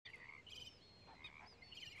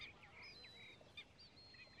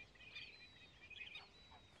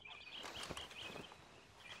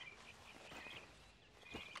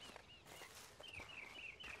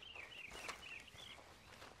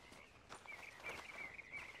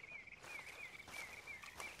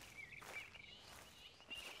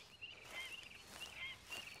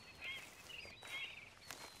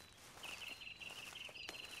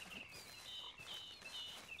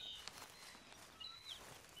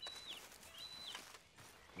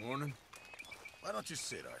Morning. Why don't you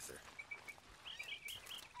sit, Arthur?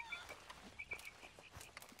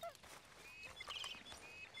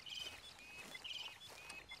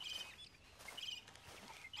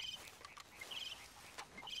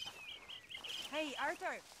 Hey,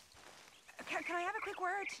 Arthur. Can I have a quick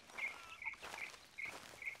word?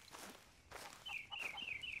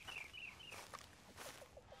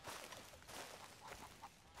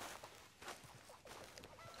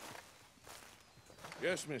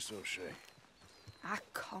 Yes, Miss O'Shea. Ah,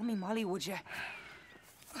 call me Molly, would you?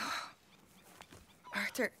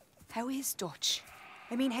 Arthur, how is Dutch?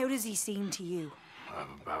 I mean, how does he seem to you?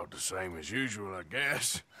 About the same as usual, I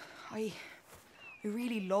guess. I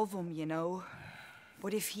really love him, you know.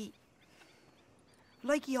 But if he...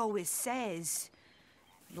 Like he always says,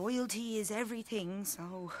 loyalty is everything,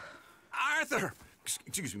 so... Arthur!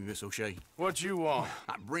 Excuse me, Miss O'Shea. What you want?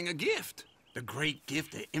 I bring a gift. The great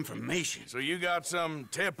gift of information. So you got some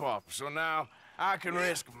tip-off, so now I can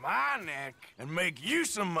risk my neck and make you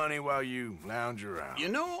some money while you lounge around. You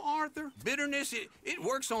know, Arthur, bitterness, it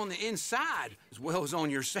works on the inside as well as on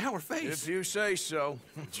your sour face. If you say so,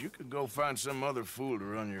 you could go find some other fool to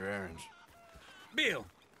run your errands. Bill,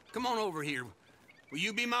 come on over here. Will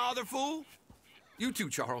you be my other fool? You too,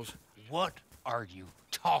 Charles. What are you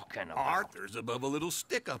talking about? Arthur's above a little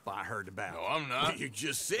stick-up I heard about. No, I'm not. You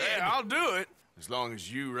just said... Hey, I'll do it, as long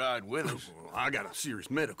as you ride with us. Well, I got a serious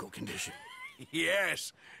medical condition.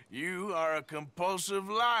 Yes, you are a compulsive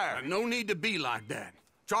liar. No need to be like that.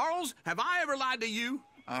 Charles, have I ever lied to you?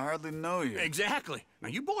 I hardly know you. Exactly. Now,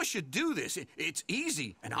 you boys should do this. It's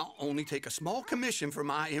easy, and I'll only take a small commission for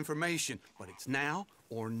my information. But it's now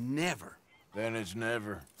or never. Then it's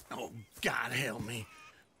never. Oh, God help me.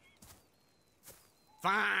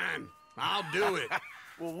 Fine, I'll do it.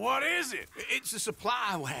 Well, what is it? It's a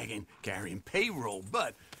supply wagon carrying payroll,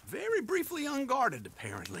 but very briefly unguarded,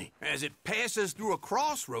 apparently. As it passes through a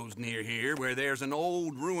crossroads near here where there's an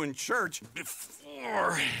old ruined church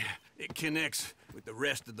before it connects with the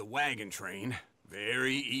rest of the wagon train.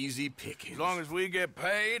 Very easy pickings. As long as we get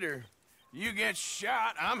paid or you get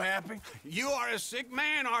shot, I'm happy. You are a sick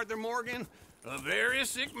man, Arthur Morgan. A very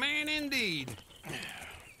sick man indeed.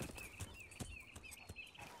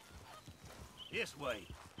 This way.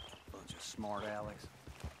 Bunch of smart Alex.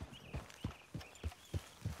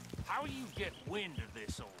 How you get wind of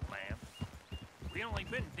this, old man? We only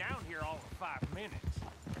been down here all of 5 minutes.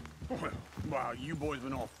 Well, while you boys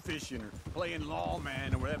been off fishing or playing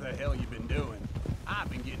lawman or whatever the hell you've been doing, I've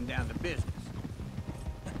been getting down to business.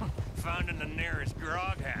 Finding the nearest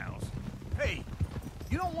grog house. Hey,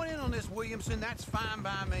 you don't want in on this, Williamson, that's fine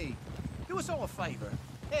by me. Do us all a favor.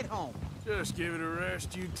 Head home. Just give it a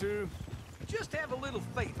rest, you two. Just have a little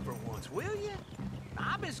faith for once, will you?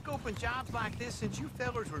 I've been scoping jobs like this since you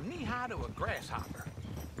fellers were knee-high to a grasshopper.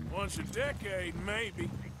 Once a decade, maybe.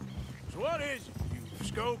 So what is it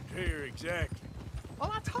you've scoped here exactly?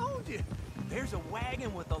 Well, I told you. There's a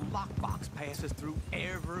wagon with a lockbox passes through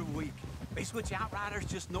every week. They switch outriders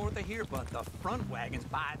just north of here, but the front wagon's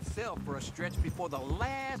by itself for a stretch before the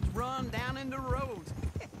last run down into roads.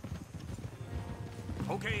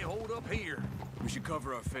 Okay, hold up here. We should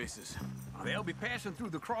cover our faces. They'll be passing through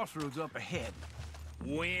the crossroads up ahead.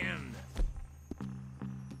 When?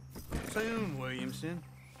 Soon, Williamson.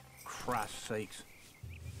 Christ's sakes.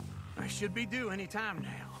 I should be due any time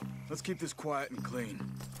now. Let's keep this quiet and clean.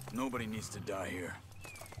 Nobody needs to die here.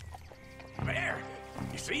 There!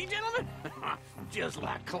 You see, gentlemen? Just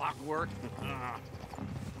like clockwork.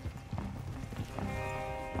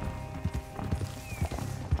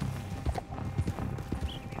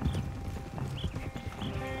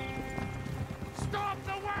 Stop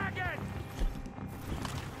the wagon!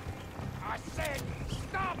 I said,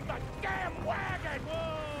 stop the damn wagon!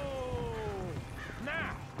 Whoa!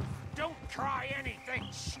 Now, don't try anything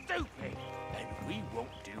stupid, and we won't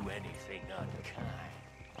do anything unkind.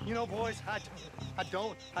 You know, boys, I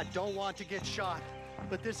don't want to get shot,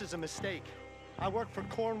 but this is a mistake. I work for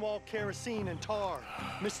Cornwall Kerosene and Tar,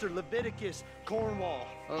 Mr. Leviticus Cornwall.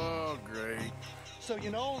 Oh, great. So you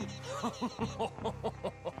know him?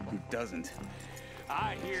 Who doesn't?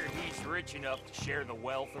 I hear he's rich enough to share the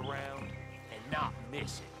wealth around and not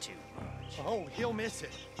miss it too much. Oh, he'll miss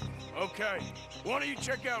it. Okay, why don't you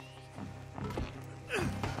check out...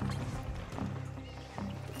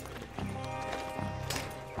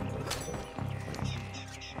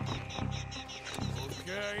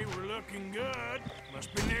 Okay, we're looking good.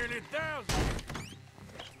 Must be nearly 1,000.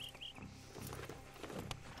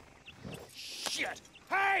 Shit!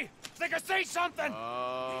 Hey! Think I see something!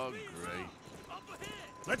 Oh, great.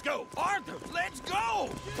 Let's go! Arthur, let's go!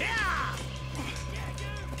 Yeah!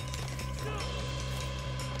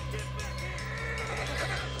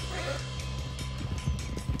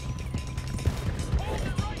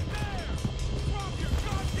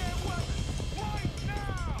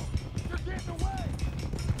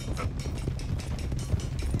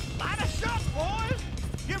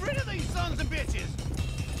 these sons of bitches!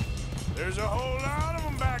 There's a whole lot of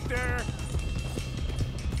them back there.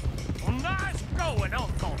 Well, nice going,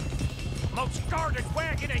 Uncle. Most guarded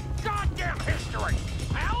wagon in goddamn history.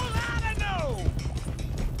 How was I to know?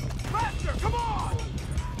 Faster, come on!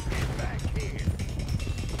 Get back here.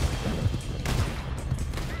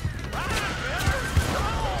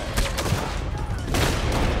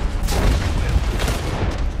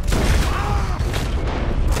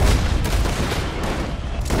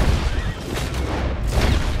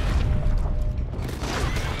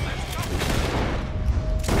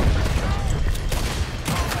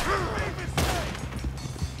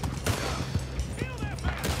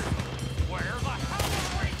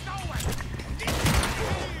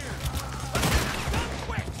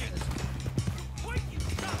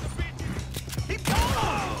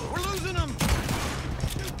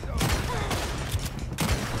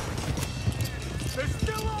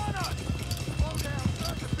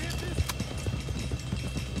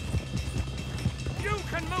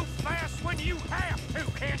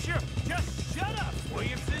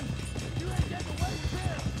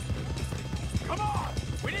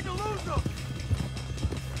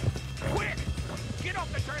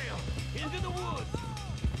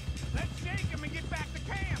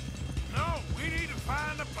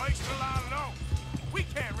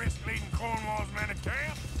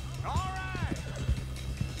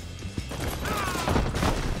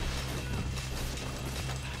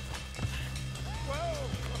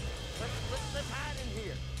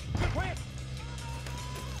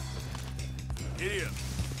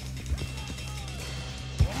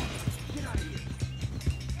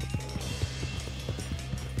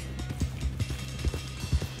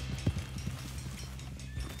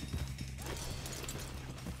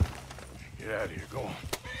 Get out of here. Go on.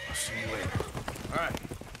 I'll see you later. All right.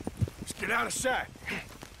 Let's get out of sight.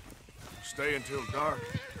 Stay until dark,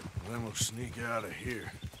 and then we'll sneak out of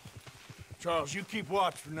here. Charles, you keep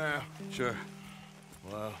watch for now. Sure.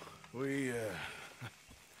 Well, we,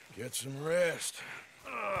 get some rest.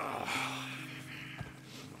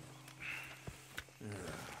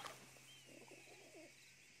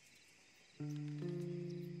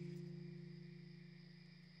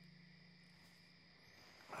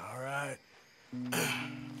 All right.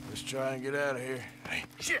 Let's try and get out of here. Hey,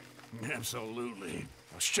 shit! Absolutely.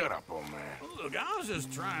 Now, shut up, old man. Look, I was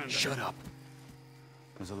just trying to... Shut up.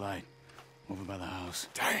 There's a light over by the house.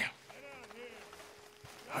 Damn!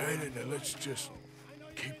 Hey, let's just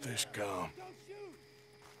keep this calm.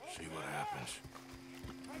 See what happens.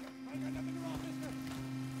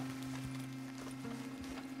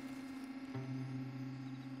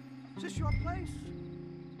 Is this your place?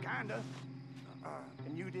 Kinda.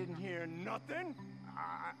 And you didn't hear nothing?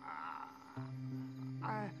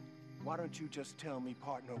 Why don't you just tell me,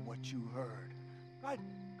 partner, what you heard? Go ahead.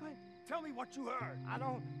 Tell me what you heard. I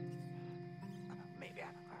don't... Maybe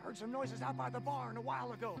I heard some noises out by the barn a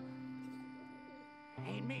while ago.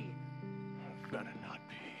 Ain't me. Better not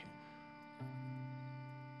be.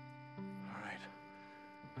 All right.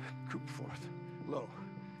 Coop forth. Lo,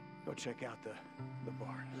 go check out the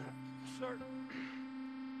barn. Sir.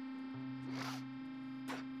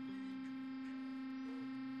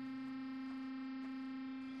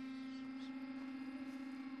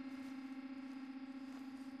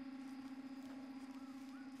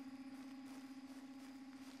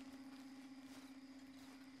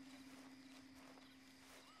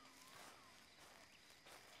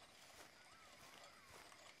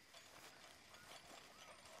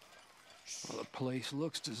 Well, the place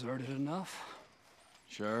looks deserted enough.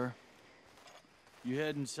 Sure. You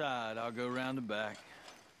head inside, I'll go round the back.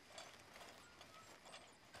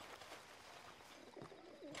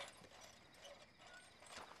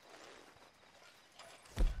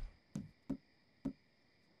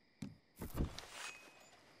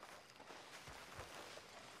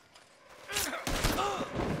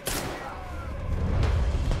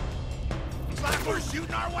 Looks like we're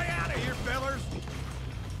shooting our way out of here, fellers.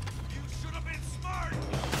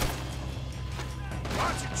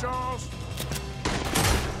 Watch it, Charles.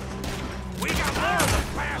 We got more of the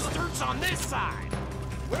bastards on this side.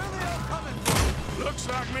 Where are they all coming from? Looks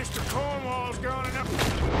like Mr. Cornwall's gone enough.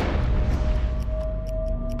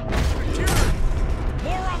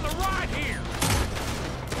 More on the right here.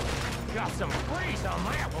 Got some breeze on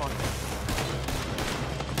that one.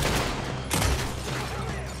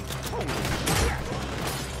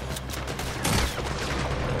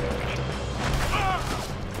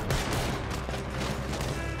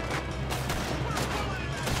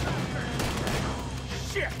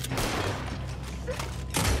 Shit!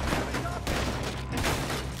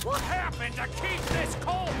 What happened to keep this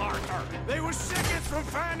coal, Arthur! They were seconds from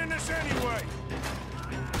finding us anyway.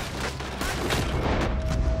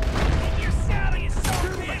 In your saddle, you son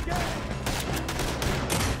of a bitch!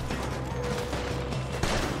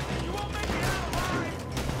 You won't make it out alive!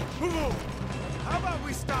 Whoa! How about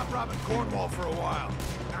we stop robbing Cornwall for a while?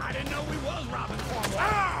 I didn't know we was robbing Cornwall.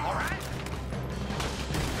 All right?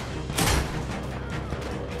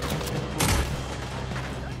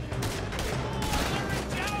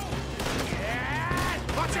 Yeah!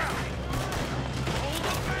 Watch out! Hold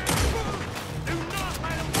the van! Do not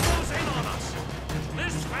let him close in on us!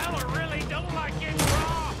 This fella really don't like getting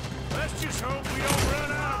robbed! Let's just hope we don't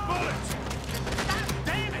run out of bullets. God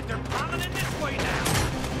damn it, they're coming in this way now!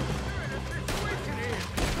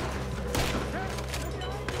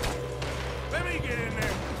 Let me get in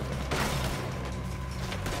there.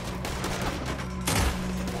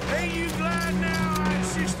 Hey, you glad now I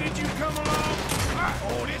insisted you come along?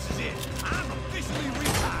 Oh, this is it. I'm officially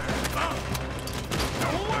retired.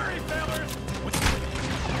 Don't worry, fellas.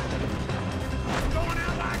 I'm going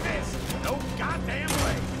out like this. No goddamn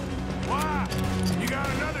way. Why? You got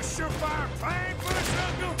another surefire plan for us,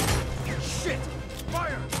 Uncle? Shit!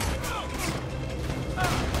 Fire!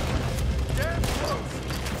 Damn close.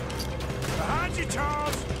 Behind you,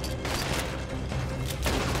 Charles.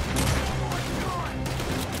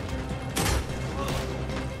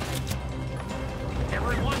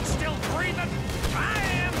 Everyone still breathing? I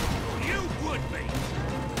am. You would be.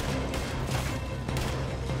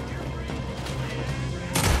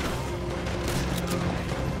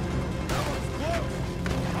 That was close.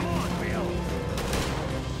 Come on, Bill.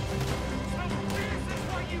 So this is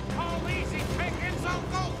what you call easy pickings,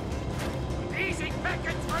 Uncle? Easy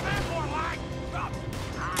pickings for them, more like.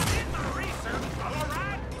 I did my research, all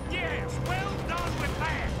right? Yes, well done with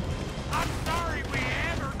that. I'm sorry we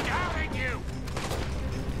ever doubted you.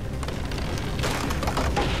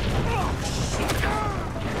 Oh, shit.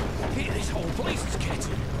 Hey, this whole place is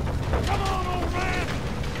catching. Come on, old man.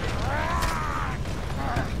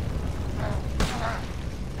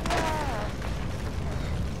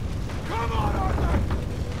 Come on, Arthur!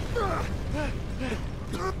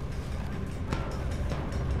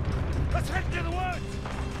 Let's head to the woods.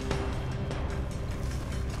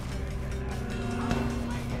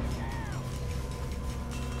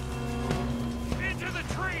 Into the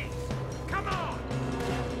trees. Come on.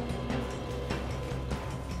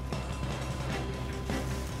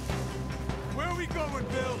 Where are we going,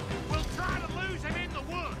 Bill? We'll try to lose him in the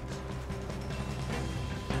woods.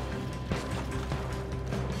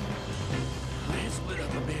 Let's split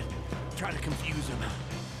up a bit. Try to confuse him.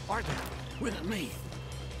 Arthur, with me.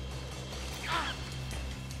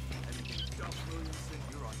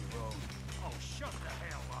 Oh, shut the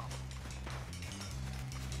hell up.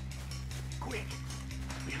 Quick,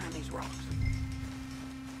 behind these rocks.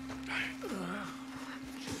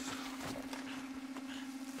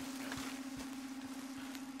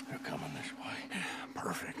 They're coming this way.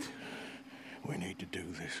 Perfect. We need to do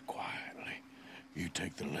this quietly. You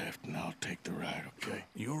take the left and I'll take the right, okay?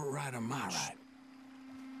 Your right or my right?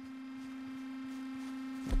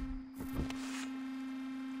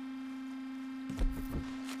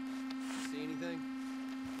 See anything?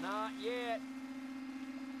 Not yet.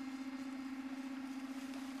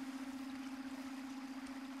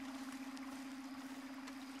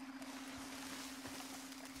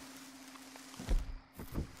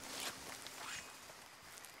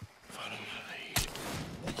 Follow my lead.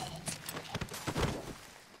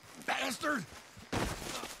 Bastard!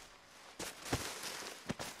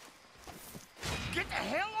 Get the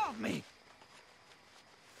hell off me!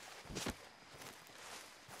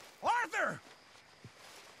 Arthur!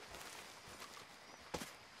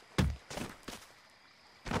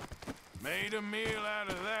 Made a meal out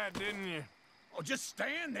of that, didn't you? Oh, just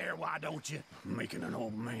stand there, why don't you? Making an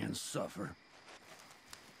old man suffer.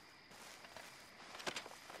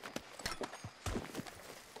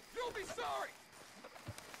 You'll be sorry!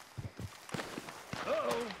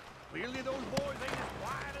 Uh-oh. Clearly those boys ain't as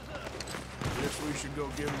quiet as us. Guess we should go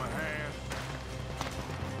give him a hand.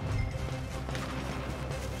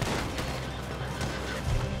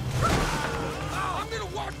 I'm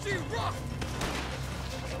gonna watch you rock!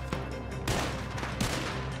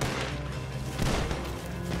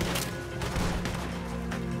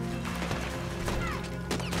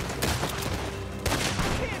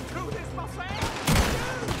 Can't do this myself!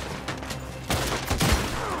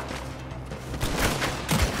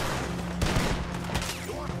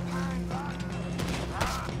 You want a pine rock?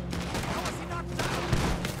 How is he knocked out?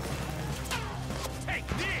 Take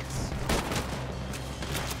this!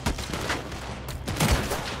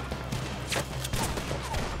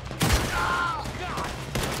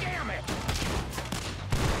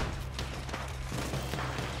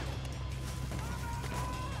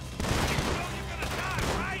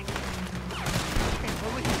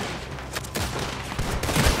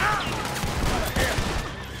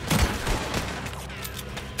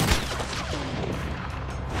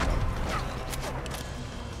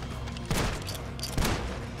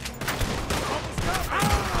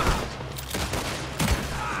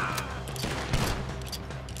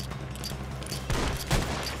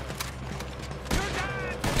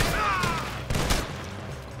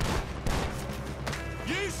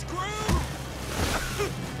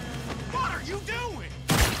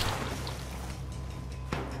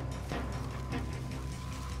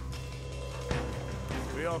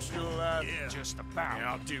 We all still alive? Yeah. Just about.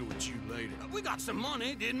 Yeah, I'll deal with you later. We got some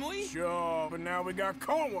money, didn't we? Sure, but now we got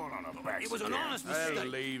Cornwall on our backs. It was an again. honest Hey,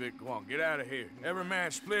 mistake. leave it. Go on, get out of here. Every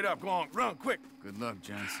man split up. Go on, run quick. Good luck,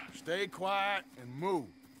 gents. Stay quiet and move.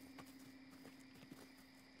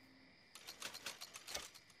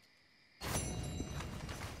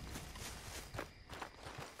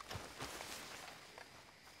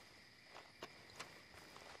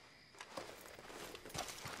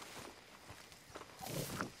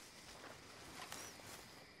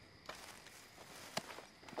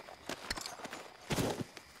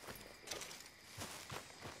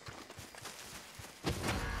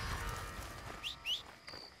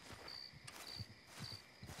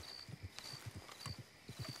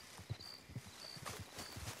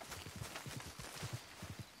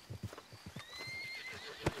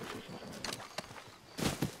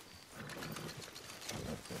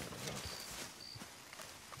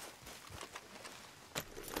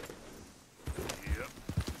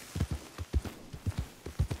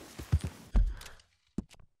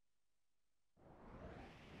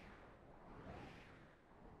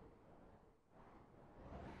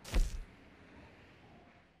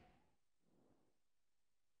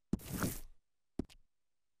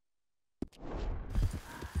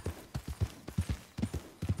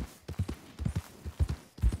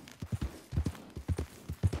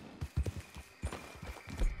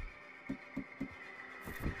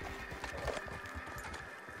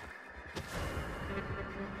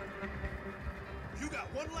 You got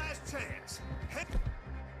one last chance. Heads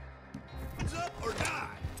up or die.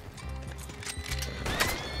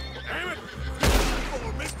 Damn it!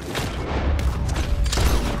 Or mister.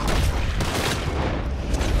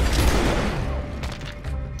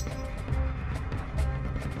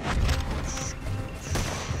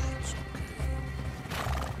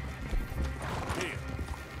 Here.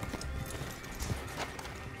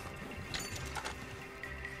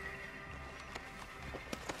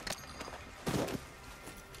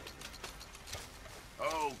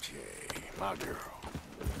 Okay, my girl.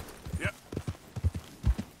 Yep.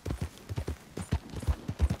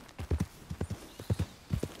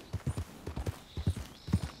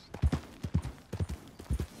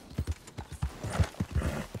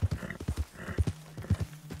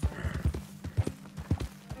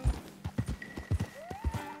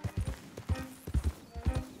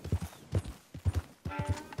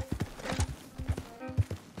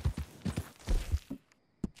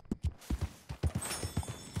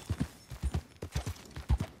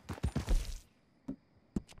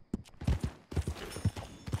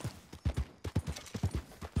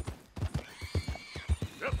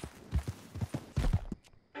 Yep.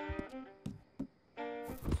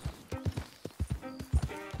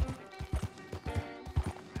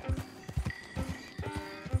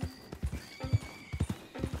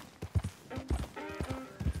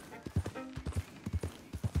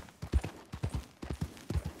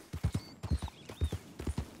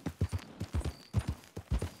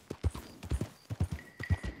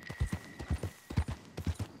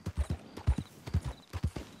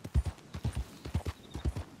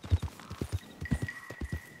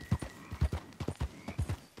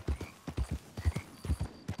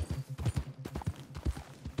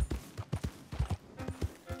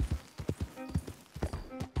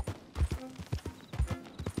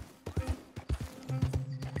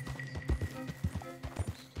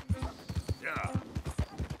 Yeah.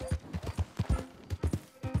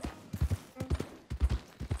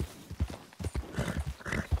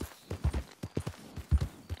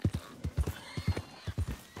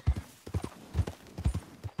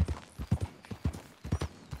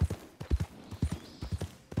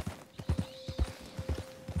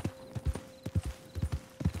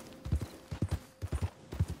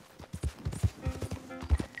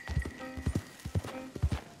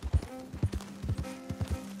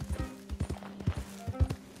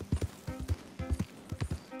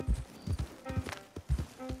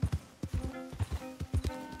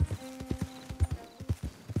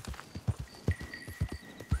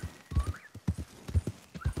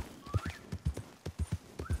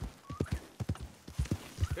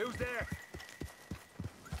 Who's there?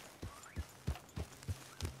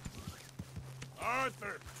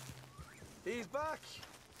 Arthur. He's back.